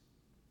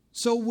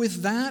So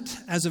with that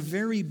as a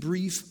very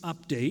brief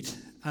update,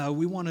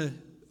 we want to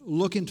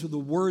look into the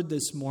Word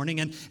this morning.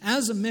 And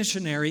as a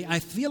missionary, I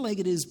feel like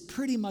it is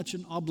pretty much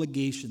an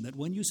obligation that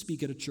when you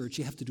speak at a church,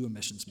 you have to do a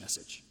missions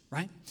message,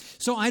 right?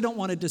 So I don't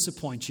want to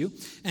disappoint you.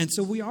 And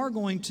so we are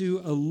going to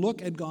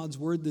look at God's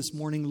Word this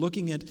morning,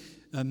 looking at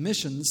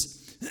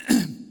missions.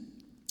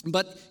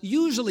 But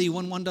usually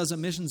when one does a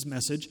missions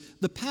message,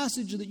 the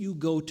passage that you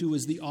go to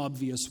is the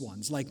obvious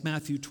ones, like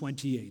Matthew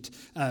 28.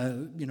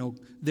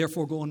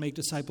 Therefore go and make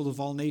disciples of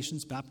all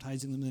nations,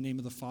 baptizing them in the name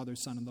of the Father,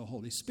 Son, and the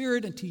Holy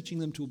Spirit, and teaching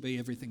them to obey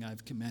everything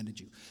I've commanded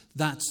you.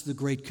 That's the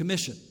Great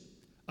Commission,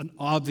 an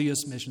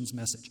obvious missions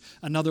message.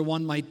 Another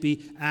one might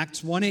be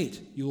Acts 1:8.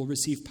 You will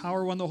receive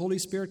power when the Holy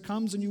Spirit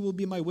comes, and you will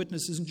be my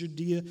witnesses in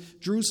Judea,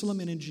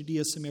 Jerusalem, and in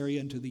Judea, Samaria,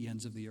 and to the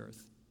ends of the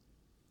earth.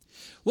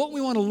 What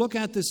we want to look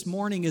at this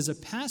morning is a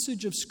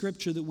passage of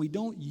Scripture that we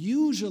don't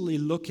usually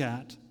look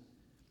at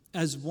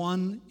as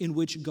one in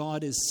which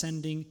God is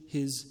sending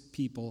His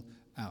people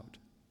out.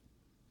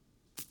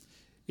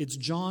 It's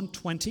John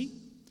 20,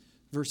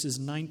 verses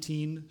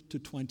 19 to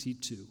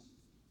 22.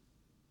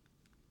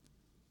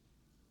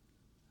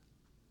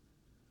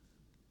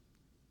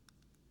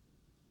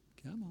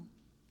 Come on.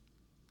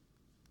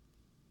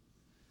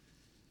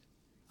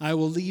 I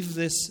will leave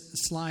this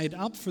slide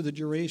up for the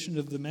duration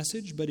of the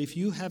message, but if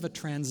you have a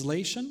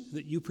translation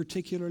that you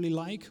particularly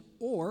like,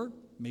 or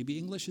maybe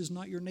English is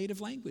not your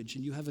native language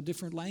and you have a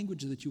different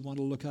language that you want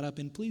to look it up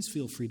in, please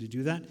feel free to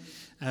do that.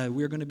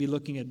 We're going to be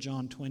looking at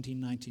John 20,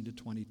 19 to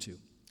 22.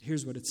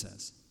 Here's what it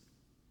says.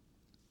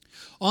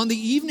 On the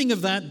evening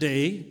of that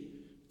day,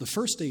 the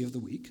first day of the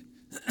week,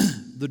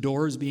 the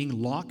doors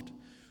being locked,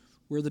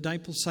 where the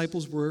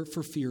disciples were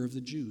for fear of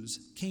the Jews,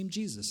 came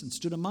Jesus and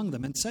stood among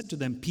them and said to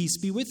them, "Peace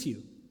be with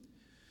you."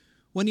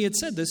 When he had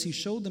said this, he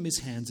showed them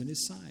his hands and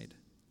his side.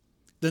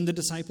 Then the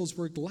disciples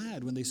were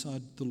glad when they saw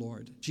the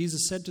Lord.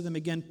 Jesus said to them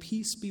again,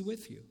 "Peace be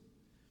with you.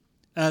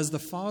 As the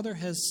Father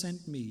has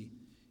sent me,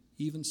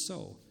 even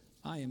so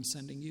I am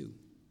sending you."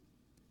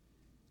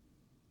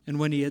 And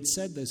when he had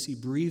said this, he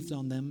breathed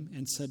on them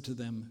and said to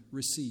them,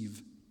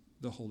 "Receive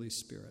the Holy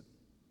Spirit."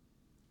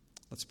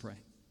 Let's pray.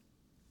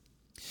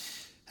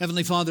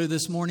 Heavenly Father,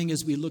 this morning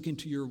as we look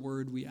into your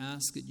word, we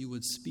ask that you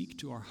would speak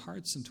to our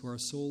hearts and to our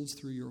souls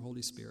through your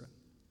Holy Spirit.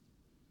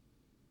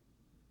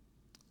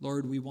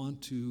 Lord, we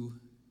want to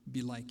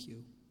be like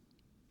you.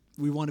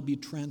 We want to be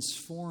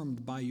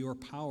transformed by your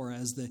power.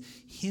 As the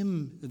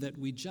hymn that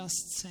we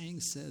just sang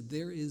said,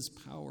 there is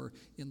power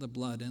in the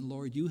blood. And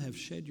Lord, you have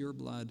shed your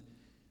blood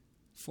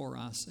for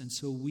us. And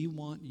so we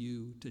want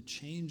you to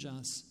change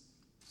us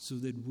so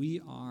that we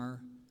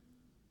are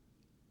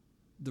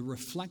the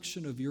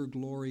reflection of your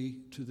glory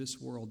to this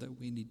world that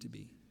we need to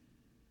be.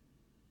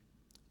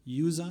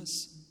 Use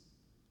us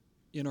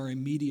in our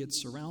immediate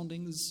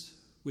surroundings,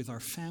 with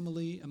our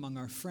family, among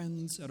our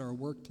friends, at our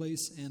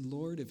workplace, and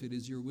Lord, if it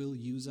is your will,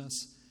 use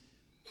us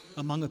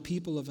among a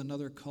people of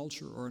another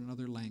culture or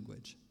another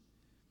language,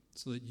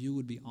 so that you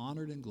would be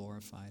honored and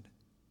glorified.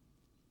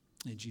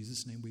 In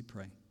Jesus' name we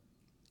pray.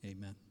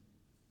 Amen.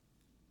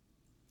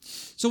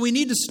 So we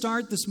need to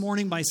start this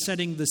morning by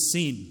setting the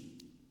scene.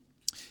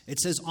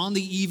 It says, on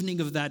the evening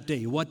of that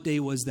day. What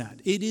day was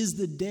that? It is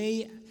the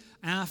day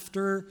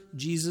after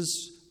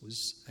Jesus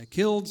was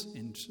killed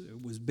and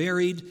was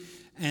buried.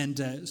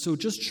 And so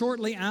just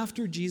shortly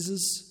after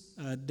Jesus'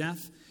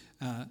 death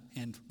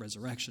and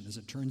resurrection, as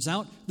it turns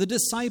out, the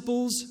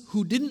disciples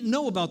who didn't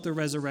know about the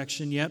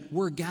resurrection yet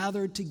were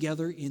gathered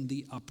together in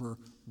the upper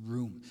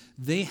room.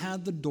 They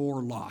had the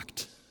door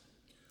locked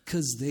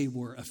because they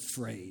were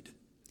afraid.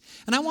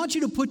 And I want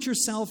you to put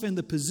yourself in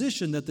the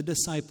position that the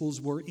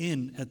disciples were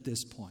in at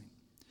this point.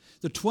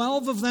 The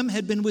 12 of them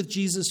had been with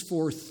Jesus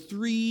for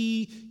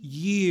 3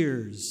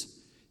 years,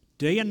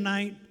 day and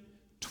night,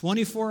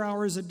 24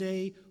 hours a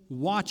day,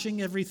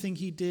 watching everything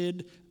he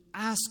did,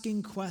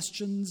 asking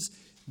questions.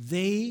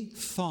 They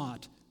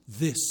thought,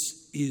 this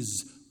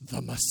is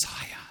the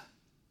Messiah.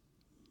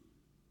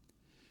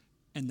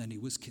 And then he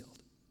was killed.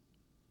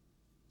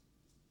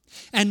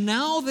 And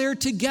now they're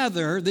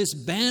together, this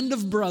band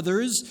of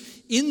brothers,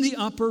 in the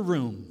upper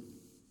room.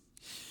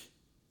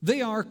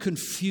 They are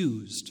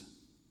confused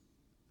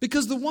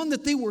because the one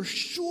that they were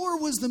sure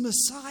was the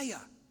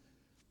Messiah,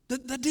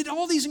 that did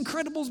all these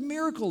incredible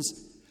miracles,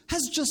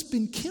 has just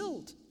been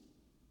killed.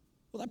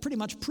 Well, that pretty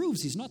much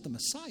proves he's not the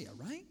Messiah,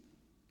 right?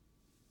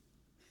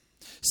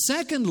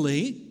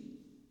 Secondly,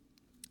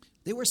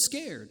 they were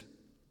scared.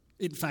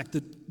 In fact,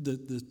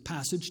 the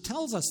passage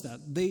tells us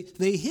that.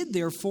 They hid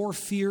there for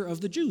fear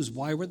of the Jews.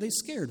 Why were they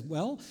scared?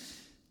 Well,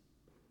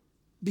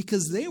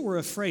 because they were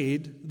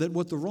afraid that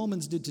what the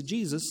Romans did to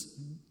Jesus,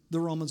 the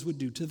Romans would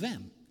do to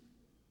them.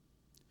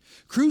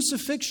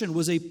 Crucifixion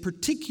was a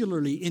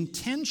particularly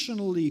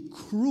intentionally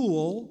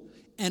cruel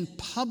and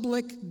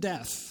public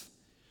death,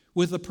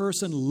 with a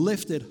person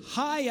lifted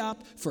high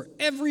up for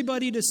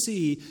everybody to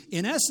see,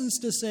 in essence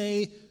to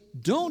say,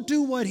 don't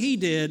do what he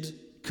did,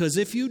 because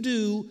if you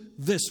do,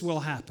 this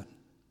will happen.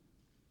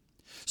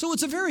 So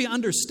it's a very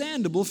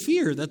understandable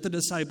fear that the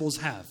disciples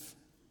have.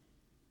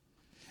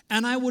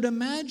 And I would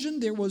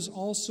imagine there was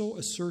also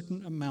a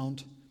certain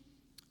amount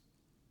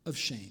of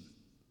shame.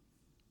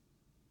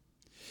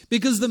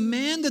 Because the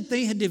man that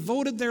they had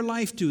devoted their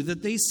life to,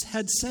 that they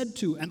had said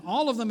to, and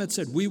all of them had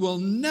said, "We will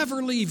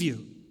never leave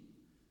you."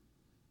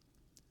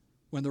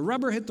 When the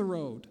rubber hit the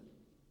road,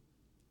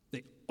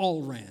 they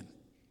all ran.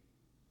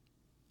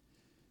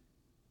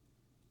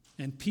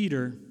 And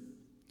Peter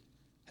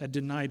had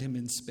denied him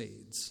in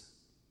spades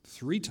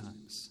 3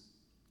 times.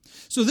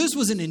 So this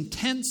was an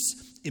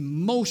intense,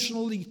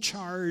 emotionally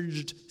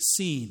charged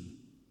scene.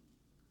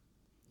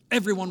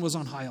 Everyone was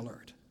on high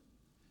alert.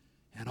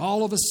 And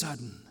all of a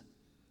sudden,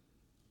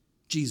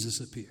 Jesus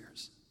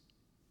appears.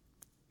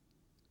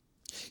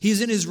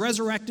 He's in his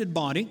resurrected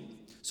body,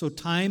 so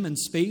time and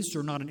space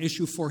are not an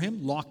issue for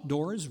him. Locked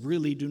doors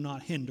really do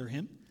not hinder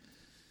him.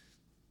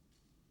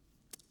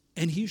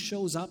 And he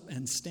shows up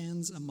and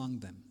stands among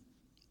them.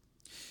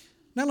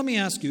 Now let me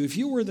ask you, if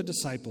you were the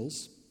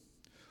disciples,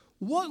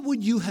 what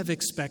would you have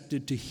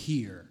expected to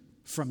hear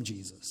from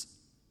Jesus?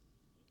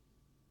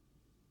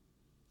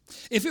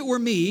 If it were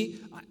me,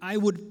 I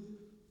would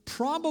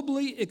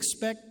probably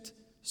expect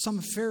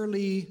some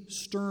fairly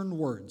stern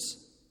words.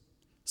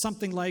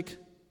 Something like,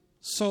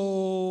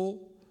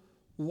 "So,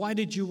 why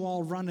did you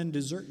all run and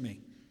desert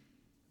me?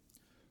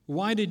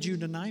 Why did you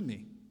deny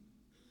me?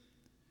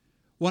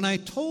 When I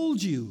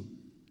told you,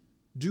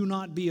 do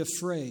not be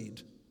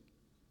afraid,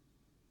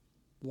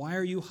 why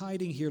are you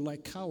hiding here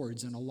like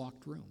cowards in a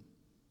locked room?"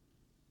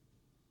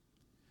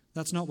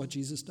 That's not what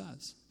Jesus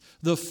does.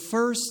 The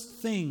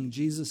first thing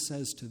Jesus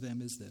says to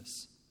them is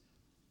this: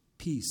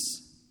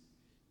 "Peace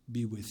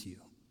be with you."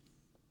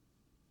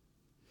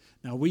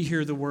 Now, we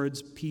hear the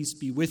words, "peace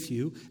be with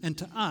you," and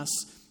to us,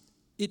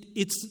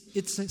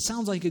 it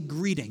sounds like a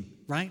greeting,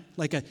 right?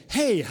 Like a,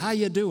 "Hey, how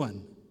you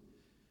doing?"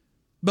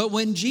 But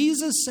when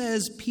Jesus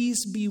says,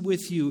 "Peace be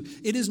with you,"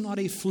 it is not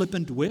a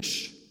flippant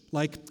wish,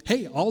 like,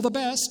 "Hey, all the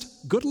best,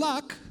 good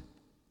luck."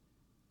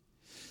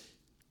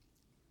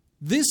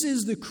 This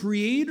is the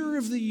creator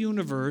of the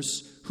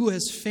universe who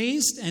has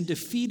faced and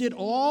defeated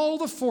all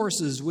the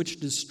forces which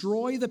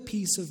destroy the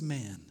peace of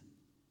man.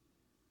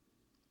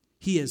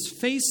 He has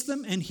faced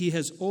them and he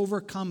has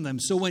overcome them.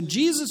 So when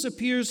Jesus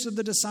appears to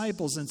the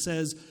disciples and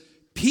says,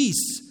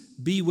 "Peace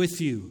be with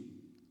you,"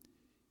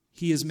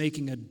 he is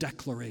making a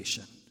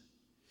declaration.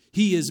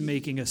 He is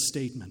making a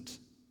statement.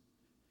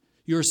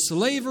 Your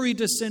slavery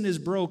to sin is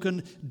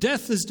broken.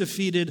 Death is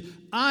defeated.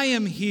 I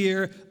am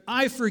here.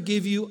 I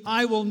forgive you.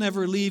 I will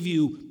never leave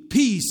you.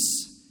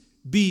 Peace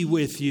be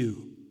with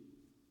you.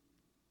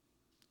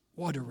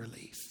 What a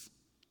relief.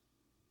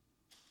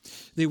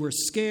 They were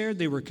scared.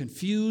 They were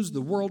confused.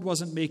 The world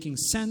wasn't making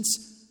sense.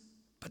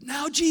 But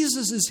now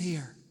Jesus is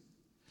here.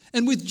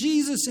 And with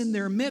Jesus in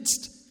their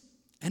midst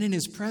and in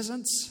his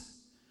presence,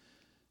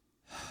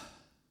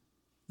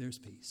 there's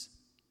peace.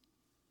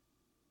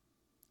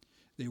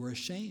 They were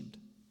ashamed.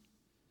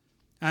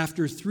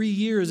 After 3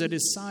 years at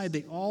his side,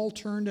 they all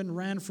turned and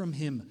ran from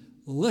him,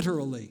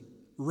 literally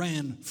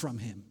ran from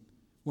him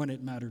when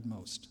it mattered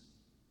most.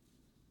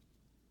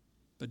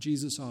 But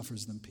Jesus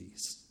offers them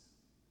peace.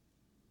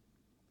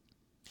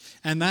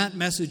 And that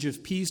message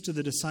of peace to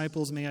the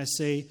disciples, may I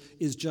say,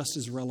 is just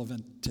as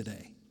relevant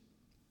today.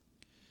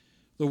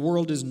 The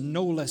world is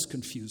no less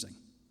confusing.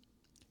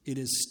 It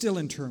is still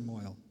in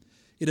turmoil.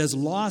 It has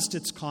lost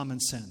its common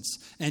sense.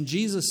 And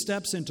Jesus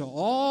steps into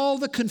all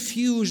the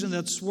confusion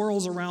that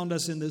swirls around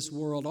us in this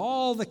world,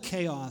 all the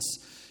chaos,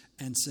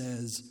 and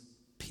says,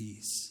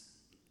 "Peace.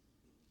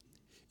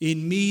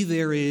 In me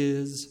there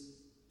is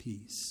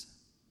peace."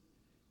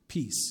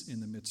 Peace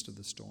in the midst of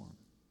the storm.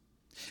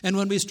 And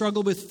when we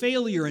struggle with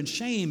failure and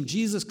shame,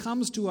 Jesus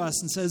comes to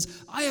us and says,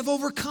 "I have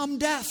overcome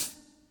death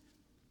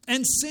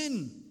and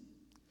sin.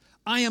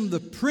 I am the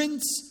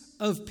Prince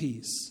of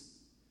Peace.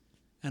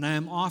 And I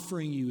am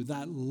offering you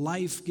that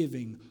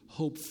life-giving,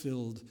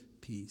 hope-filled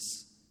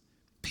peace.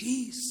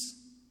 Peace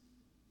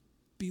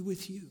be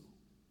with you."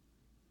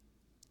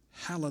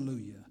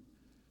 Hallelujah.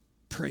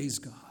 Praise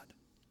God.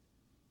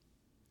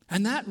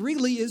 And that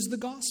really is the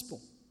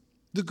gospel,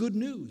 the good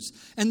news.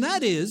 And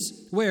that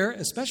is where,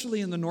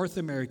 especially in the North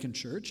American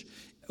church,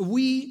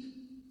 we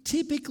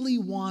typically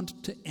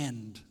want to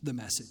end the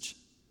message.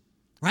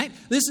 Right?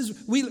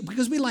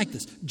 Because we like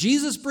this.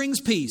 Jesus brings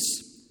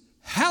peace.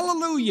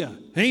 Hallelujah.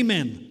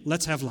 Amen.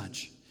 Let's have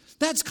lunch.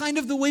 That's kind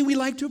of the way we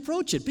like to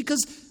approach it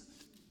because,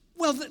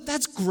 well,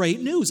 that's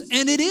great news.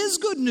 And it is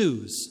good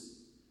news.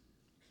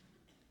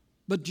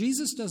 But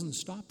Jesus doesn't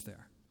stop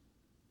there.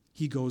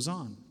 He goes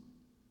on.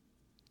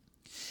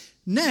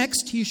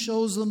 Next, he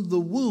shows them the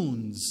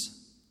wounds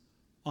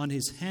on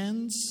his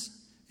hands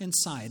and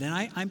side.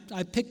 And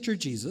I picture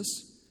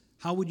Jesus.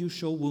 How would you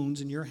show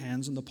wounds in your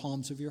hands and the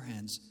palms of your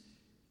hands?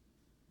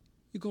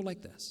 You go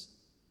like this.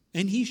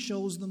 And he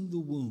shows them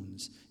the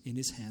wounds in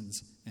his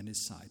hands and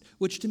his side,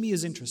 which to me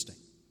is interesting.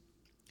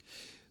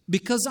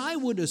 Because I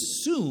would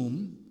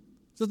assume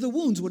that the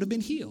wounds would have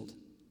been healed.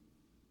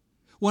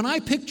 When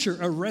I picture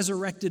a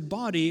resurrected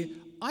body,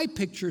 I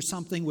picture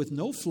something with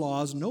no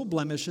flaws, no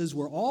blemishes,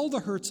 where all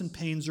the hurts and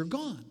pains are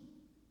gone.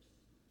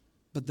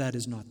 But that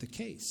is not the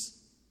case.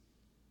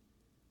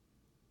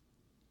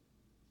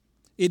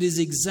 It is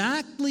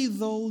exactly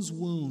those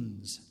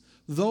wounds,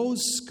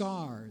 those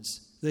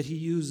scars, that he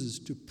uses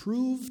to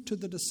prove to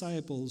the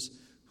disciples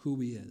who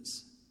he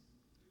is.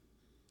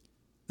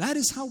 That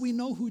is how we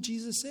know who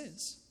Jesus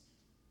is.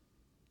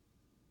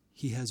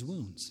 He has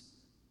wounds.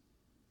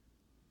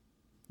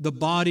 The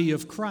body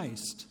of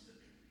Christ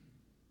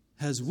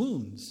has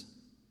wounds,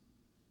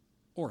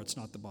 or it's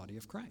not the body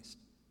of Christ.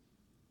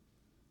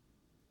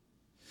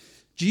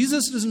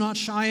 Jesus does not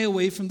shy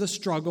away from the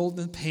struggle,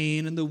 the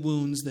pain, and the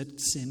wounds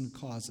that sin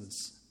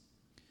causes.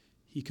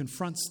 He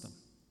confronts them.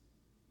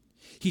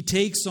 He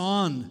takes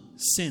on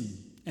sin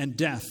and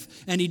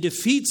death, and he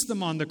defeats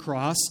them on the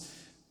cross,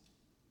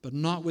 but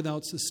not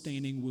without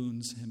sustaining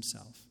wounds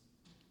himself.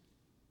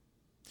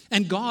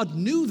 And God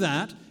knew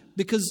that,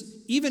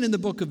 because even in the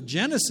book of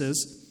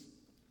Genesis,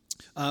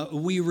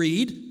 we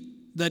read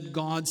that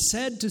God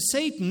said to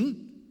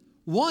Satan,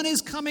 "One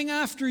is coming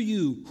after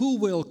you who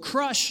will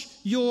crush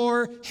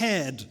your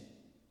head,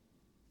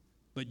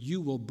 but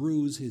you will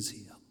bruise his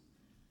heel."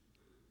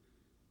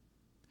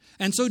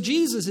 And so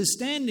Jesus is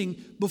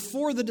standing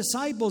before the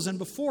disciples and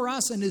before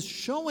us and is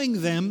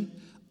showing them,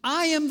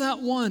 I am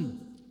that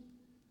one.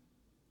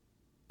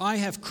 I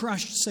have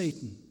crushed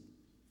Satan,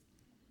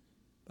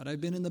 but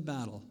I've been in the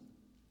battle,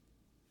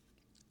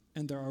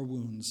 and there are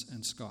wounds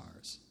and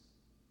scars.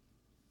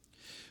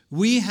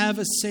 We have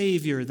a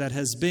Savior that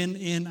has been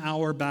in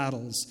our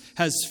battles,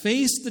 has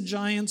faced the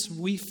giants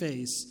we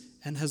face,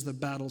 and has the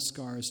battle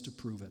scars to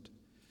prove it.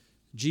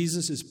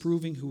 Jesus is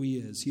proving who he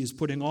is. He is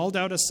putting all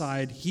doubt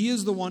aside. He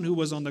is the one who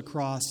was on the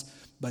cross,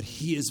 but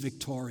he is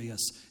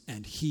victorious,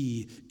 and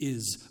he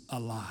is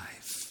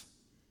alive.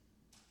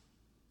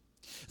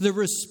 The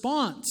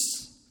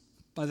response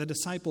by the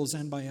disciples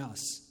and by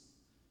us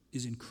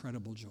is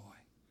incredible joy.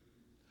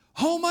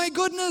 Oh my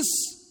goodness!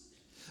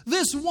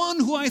 This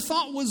one who I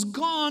thought was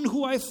gone,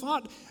 who I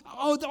thought,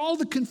 all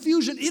the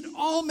confusion, it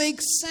all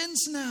makes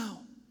sense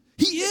now.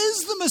 He is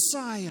the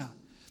Messiah.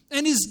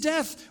 And his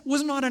death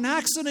was not an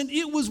accident.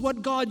 It was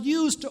what God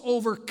used to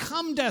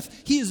overcome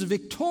death. He is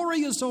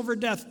victorious over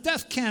death.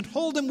 Death can't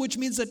hold him, which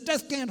means that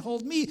death can't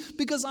hold me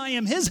because I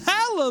am his.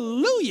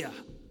 Hallelujah!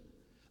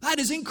 That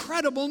is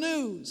incredible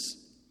news.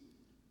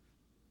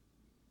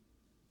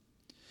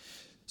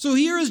 So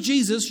here is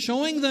Jesus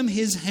showing them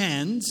his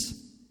hands.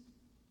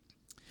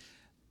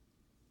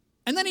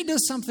 And then he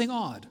does something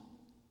odd.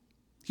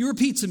 He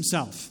repeats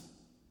himself.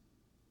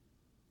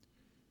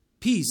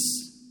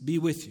 Peace be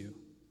with you.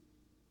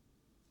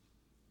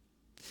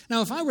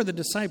 Now, if I were the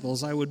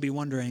disciples, I would be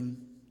wondering,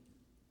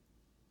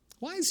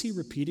 why is he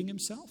repeating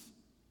himself?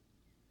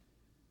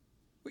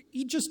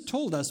 He just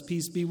told us,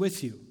 peace be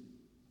with you.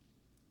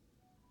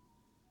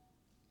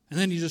 And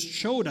then he just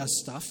showed us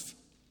stuff.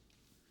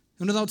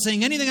 And without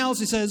saying anything else,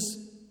 he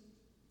says,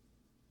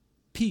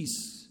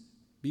 peace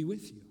be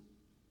with you.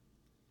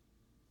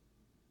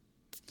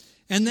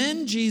 And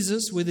then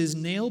Jesus, with his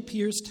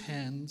nail-pierced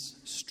hands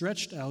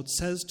stretched out,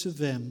 says to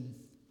them,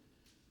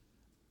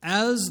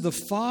 as the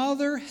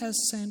Father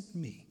has sent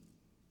me,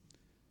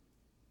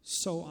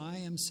 so I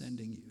am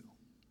sending you.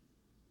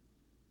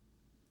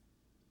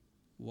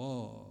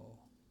 Whoa.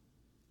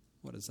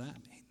 What does that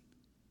mean?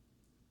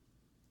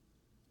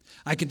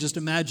 I can just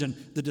imagine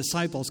the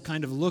disciples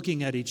kind of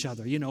looking at each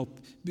other. You know,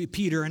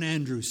 Peter and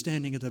Andrew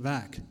standing at the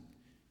back.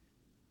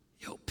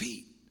 Yo,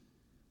 Pete,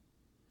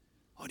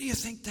 what do you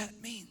think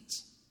that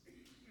means?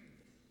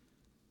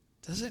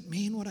 Does it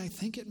mean what I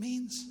think it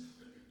means?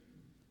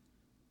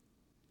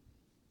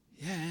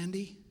 Yeah,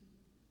 Andy.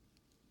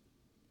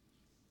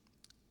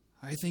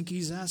 I think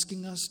he's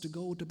asking us to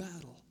go to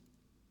battle.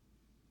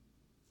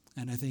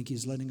 And I think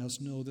he's letting us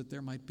know that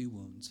there might be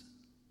wounds.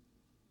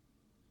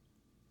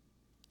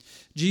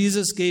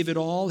 Jesus gave it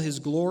all, his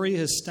glory,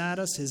 his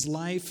status, his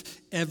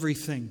life,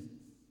 everything.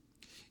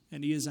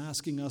 And he is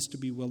asking us to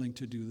be willing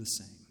to do the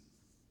same.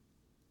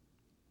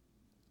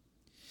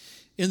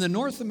 In the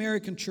North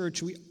American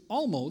church, we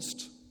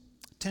almost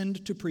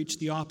tend to preach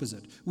the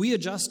opposite. We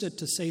adjust it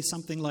to say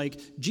something like,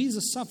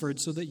 Jesus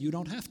suffered so that you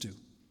don't have to.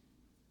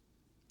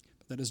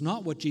 But that is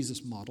not what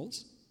Jesus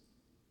models,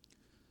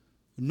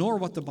 nor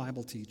what the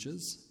Bible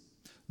teaches,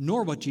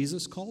 nor what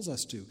Jesus calls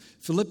us to.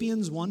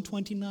 Philippians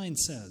 1:29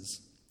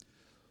 says,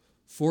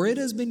 for it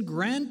has been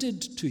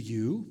granted to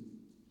you,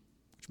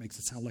 which makes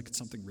it sound like it's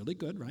something really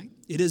good, right?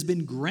 It has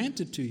been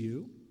granted to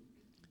you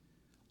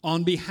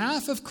on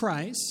behalf of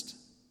Christ,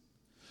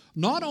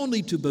 not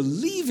only to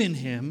believe in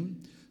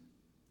him,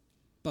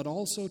 but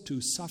also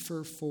to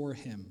suffer for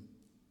him.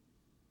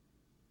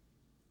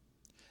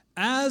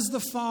 As the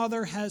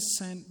Father has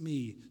sent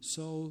me,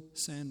 so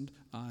send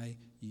I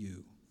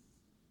you.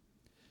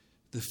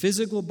 The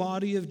physical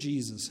body of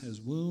Jesus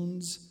has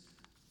wounds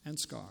and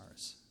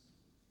scars.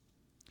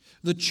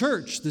 The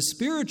church, the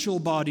spiritual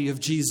body of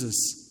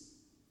Jesus,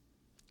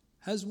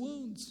 has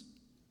wounds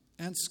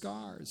and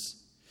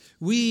scars.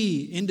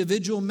 We,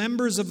 individual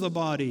members of the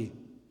body,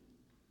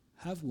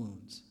 have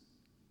wounds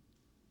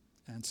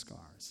and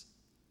scars.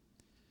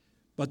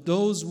 But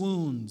those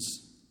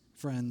wounds,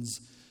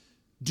 friends,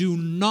 do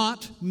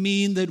not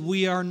mean that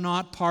we are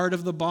not part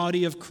of the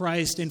body of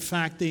Christ. In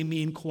fact, they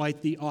mean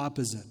quite the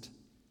opposite.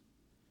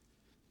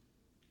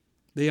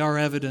 They are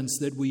evidence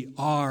that we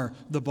are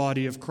the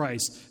body of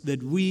Christ,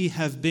 that we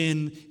have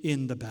been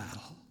in the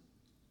battle.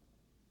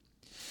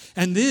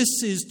 And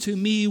this is, to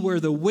me, where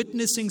the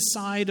witnessing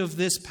side of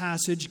this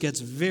passage gets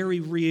very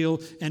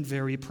real and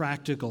very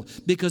practical,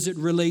 because it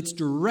relates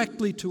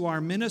directly to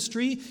our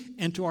ministry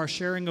and to our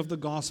sharing of the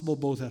gospel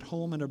both at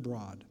home and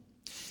abroad.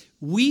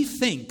 We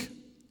think,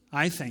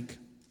 a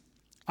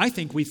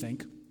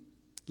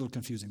little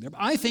confusing there, but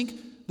I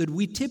think that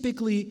we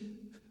typically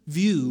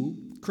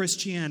view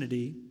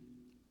Christianity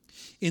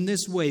in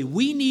this way.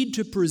 We need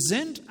to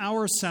present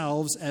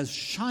ourselves as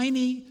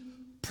shiny,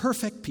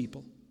 perfect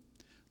people.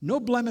 No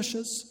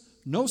blemishes,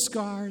 no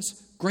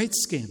scars, great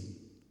skin.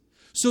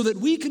 So that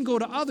we can go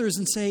to others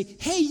and say,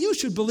 hey, you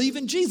should believe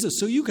in Jesus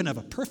so you can have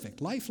a perfect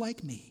life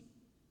like me.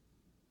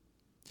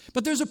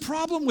 But there's a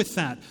problem with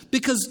that,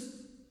 because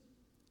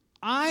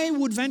I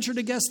would venture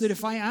to guess that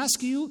if I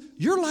ask you,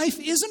 your life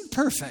isn't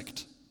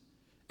perfect.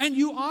 And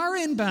you are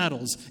in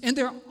battles, and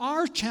there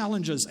are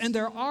challenges, and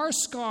there are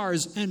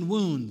scars and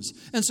wounds.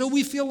 And so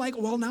we feel like,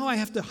 well, now I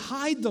have to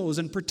hide those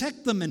and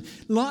protect them and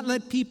not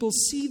let people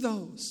see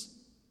those.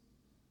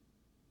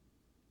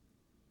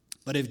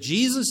 But if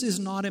Jesus is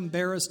not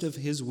embarrassed of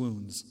his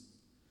wounds,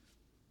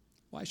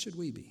 why should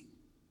we be?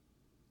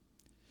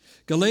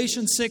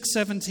 Galatians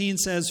 6:17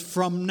 says,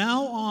 "From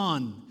now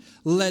on,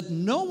 let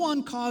no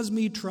one cause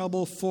me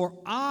trouble,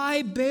 for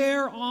I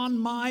bear on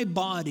my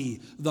body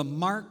the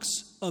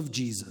marks of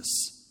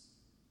Jesus."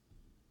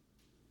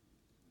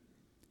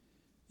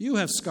 You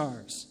have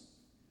scars.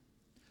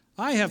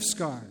 I have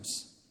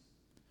scars.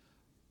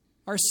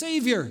 Our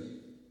Savior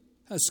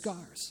has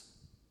scars.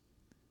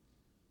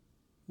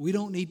 We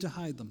don't need to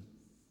hide them.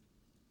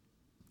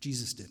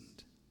 Jesus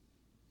didn't.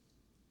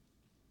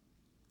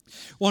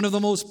 One of the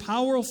most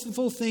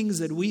powerful things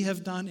that we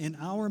have done in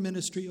our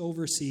ministry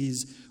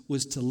overseas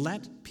was to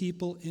let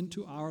people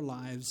into our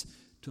lives,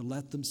 to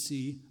let them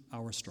see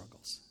our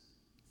struggles.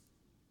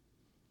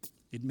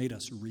 It made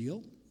us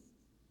real.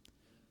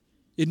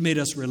 It made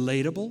us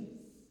relatable.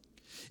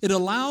 It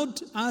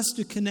allowed us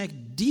to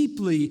connect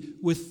deeply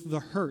with the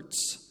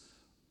hurts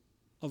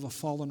of a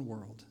fallen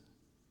world.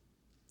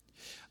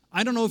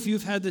 I don't know if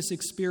you've had this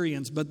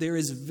experience, but there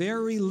is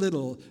very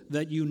little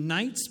that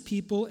unites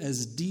people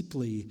as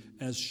deeply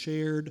as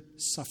shared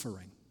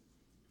suffering.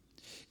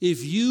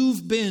 If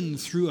you've been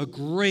through a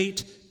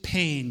great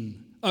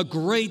pain, a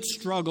great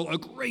struggle, a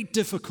great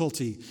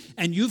difficulty,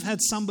 and you've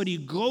had somebody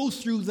go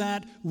through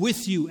that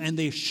with you, and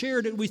they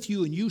shared it with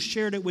you, and you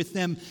shared it with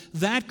them,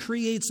 that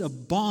creates a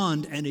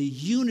bond and a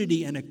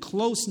unity and a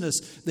closeness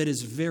that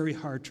is very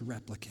hard to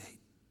replicate.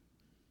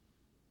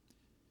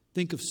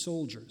 Think of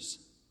soldiers.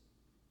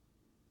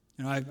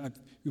 You know,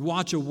 you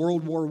watch a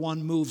World War I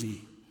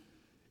movie,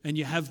 and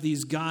you have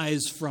these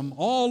guys from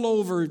all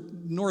over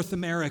North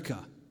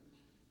America,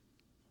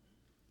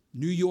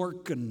 New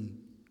York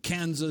and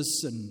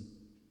Kansas and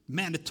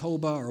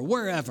Manitoba or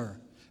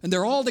wherever, and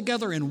they're all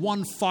together in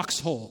one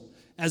foxhole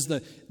as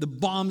the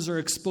bombs are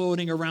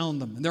exploding around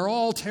them, and they're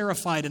all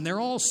terrified, and they're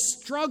all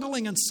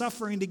struggling and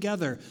suffering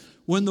together.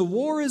 When the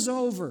war is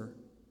over,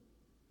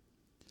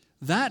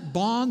 that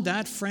bond,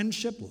 that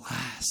friendship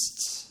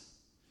lasts,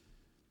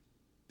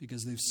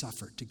 because they've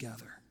suffered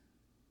together.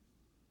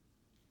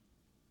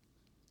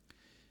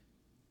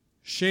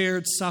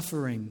 Shared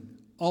suffering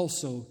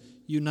also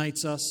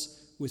unites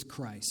us with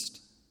Christ.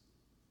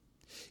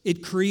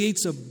 It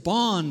creates a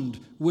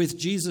bond with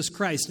Jesus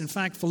Christ. In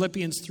fact,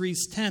 Philippians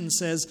 3:10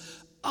 says,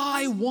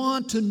 I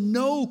want to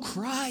know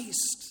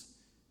Christ.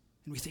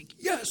 And we think,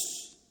 yes.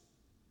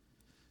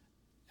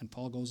 And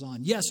Paul goes on,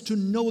 yes, to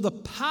know the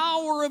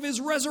power of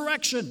his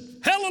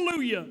resurrection.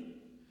 Hallelujah.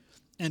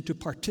 And to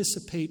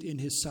participate in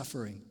his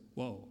suffering.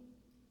 Whoa.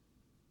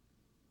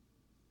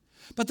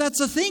 But that's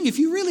the thing. If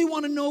you really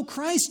want to know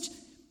Christ,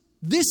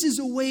 this is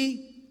a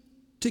way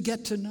to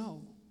get to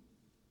know.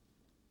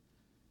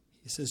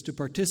 He says to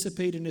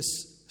participate in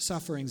his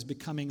sufferings,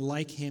 becoming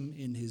like him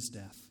in his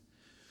death.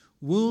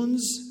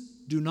 Wounds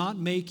do not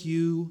make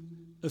you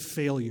a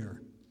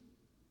failure.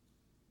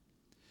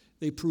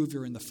 They prove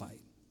you're in the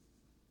fight.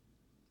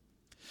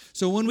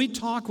 So when we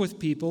talk with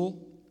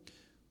people,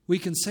 we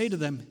can say to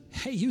them,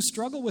 hey, you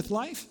struggle with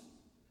life?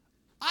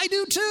 I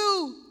do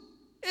too.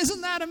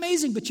 Isn't that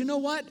amazing? But you know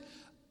what?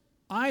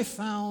 I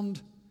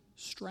found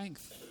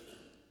strength.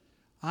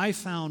 I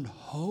found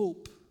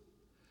hope.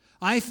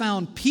 I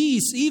found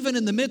peace even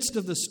in the midst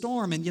of the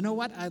storm. And you know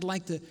what? I'd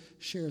like to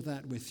share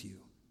that with you.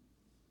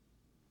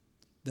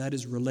 That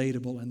is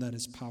relatable and that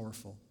is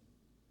powerful.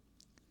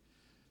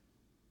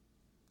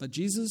 But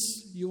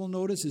Jesus, you will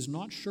notice, is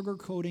not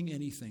sugarcoating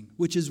anything,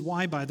 which is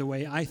why, by the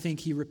way, I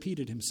think he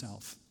repeated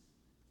himself.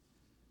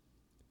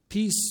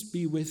 Peace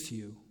be with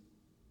you.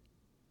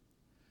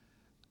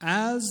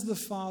 As the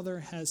Father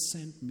has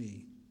sent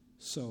me,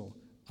 so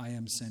I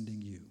am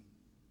sending you.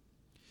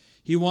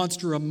 He wants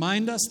to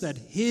remind us that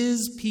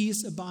his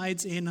peace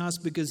abides in us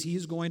because he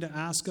is going to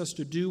ask us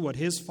to do what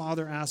his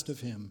Father asked of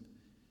him.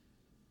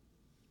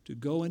 to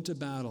go into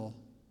battle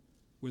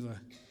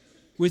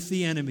with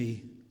the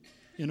enemy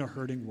in a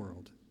hurting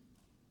world.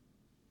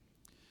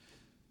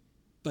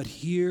 But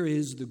here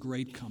is the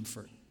great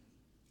comfort.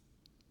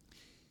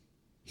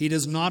 He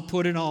does not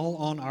put it all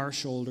on our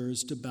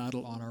shoulders to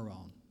battle on our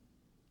own.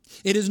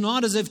 It is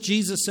not as if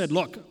Jesus said,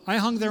 look, I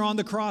hung there on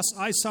the cross,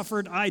 I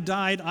suffered, I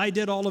died, I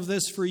did all of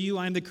this for you,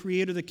 I'm the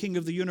creator, the king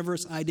of the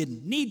universe. I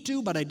didn't need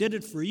to, but I did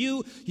it for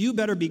you. You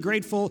better be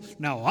grateful.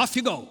 Now off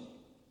you go.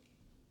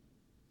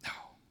 No.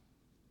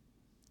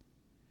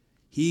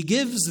 He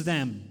gives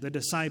them, the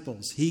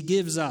disciples, he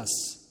gives us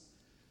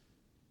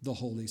the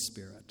Holy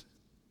Spirit.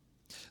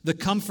 The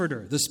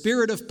Comforter, the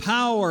Spirit of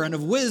power and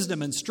of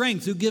wisdom and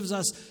strength, who gives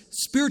us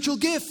spiritual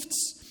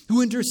gifts,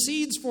 who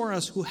intercedes for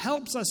us, who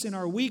helps us in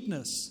our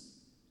weakness.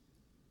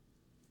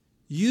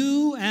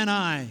 You and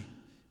I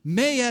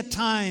may at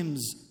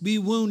times be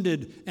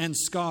wounded and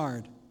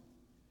scarred,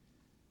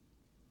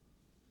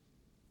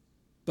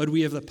 but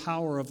we have the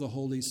power of the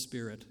Holy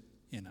Spirit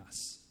in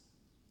us.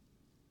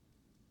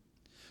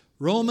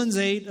 Romans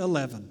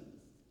 8:11.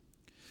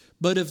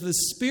 But if the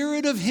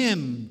Spirit of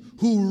him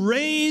who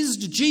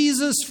raised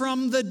Jesus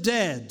from the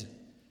dead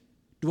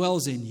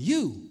dwells in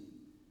you,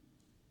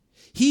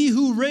 he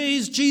who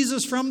raised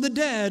Jesus from the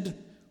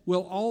dead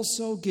will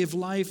also give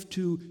life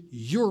to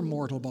your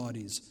mortal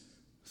bodies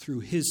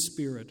through his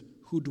Spirit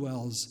who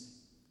dwells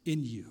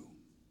in you.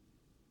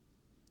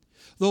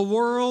 The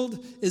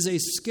world is a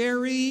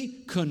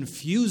scary,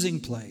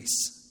 confusing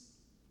place.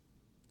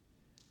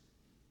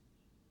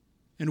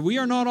 And we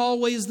are not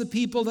always the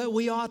people that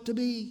we ought to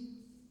be.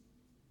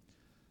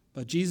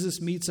 But Jesus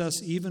meets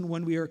us even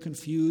when we are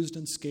confused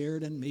and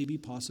scared and maybe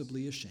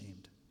possibly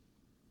ashamed.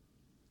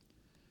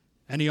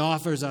 And he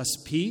offers us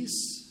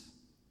peace.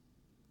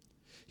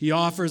 He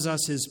offers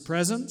us his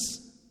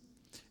presence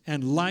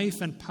and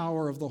life and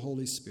power of the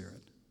Holy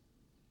Spirit.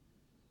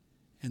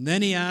 And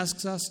then he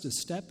asks us to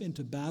step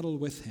into battle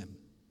with him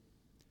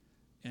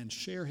and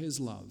share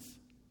his love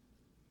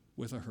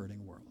with a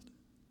hurting world.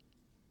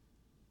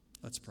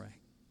 Let's pray.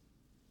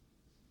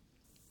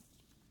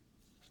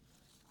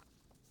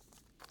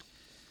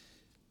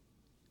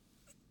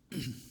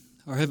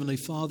 Our Heavenly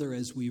Father,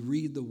 as we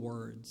read the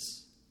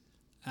words,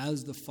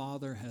 as the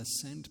Father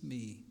has sent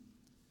me,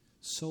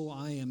 so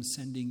I am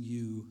sending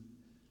you.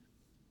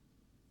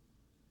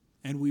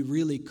 And we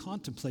really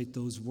contemplate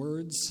those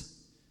words.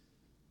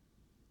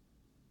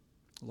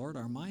 Lord,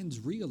 our minds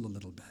reel a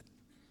little bit.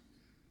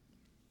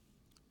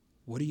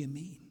 What do you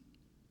mean?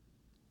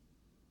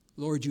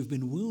 Lord, you've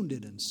been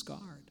wounded and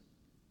scarred.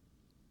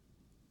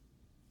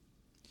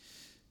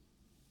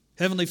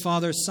 Heavenly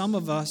Father, some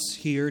of us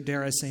here,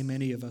 dare I say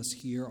many of us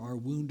here, are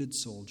wounded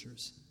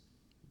soldiers,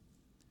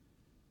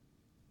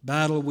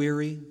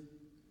 battle-weary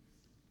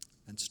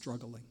and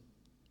struggling.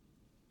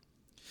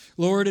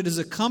 Lord, it is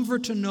a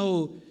comfort to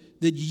know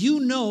that you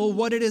know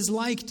what it is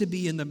like to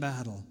be in the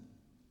battle,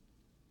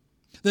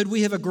 that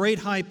we have a great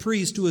high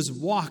priest who has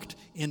walked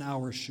in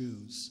our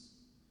shoes.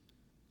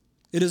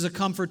 It is a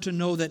comfort to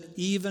know that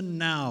even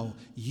now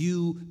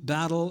you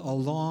battle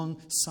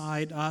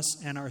alongside us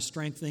and are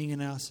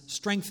strengthening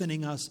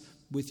us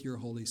with your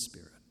Holy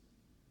Spirit.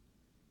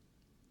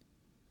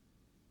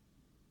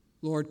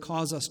 Lord,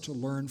 cause us to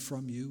learn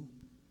from you.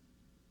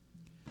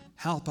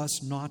 Help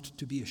us not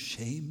to be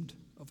ashamed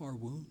of our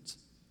wounds.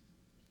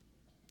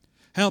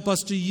 Help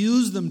us to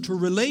use them to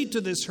relate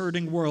to this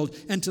hurting world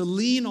and to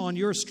lean on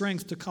your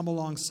strength to come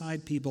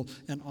alongside people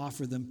and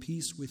offer them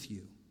peace with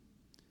you.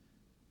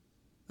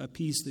 A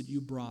peace that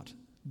you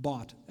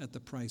bought at the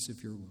price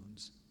of your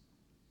wounds.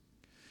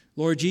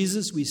 Lord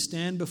Jesus, we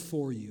stand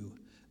before you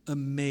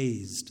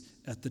amazed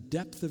at the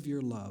depth of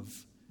your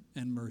love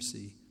and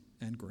mercy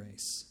and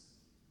grace.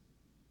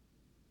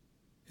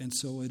 And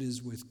so it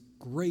is with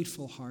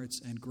grateful hearts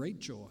and great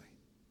joy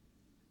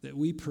that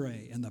we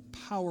pray in the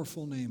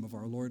powerful name of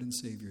our Lord and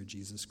Savior,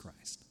 Jesus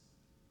Christ.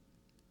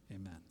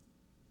 Amen.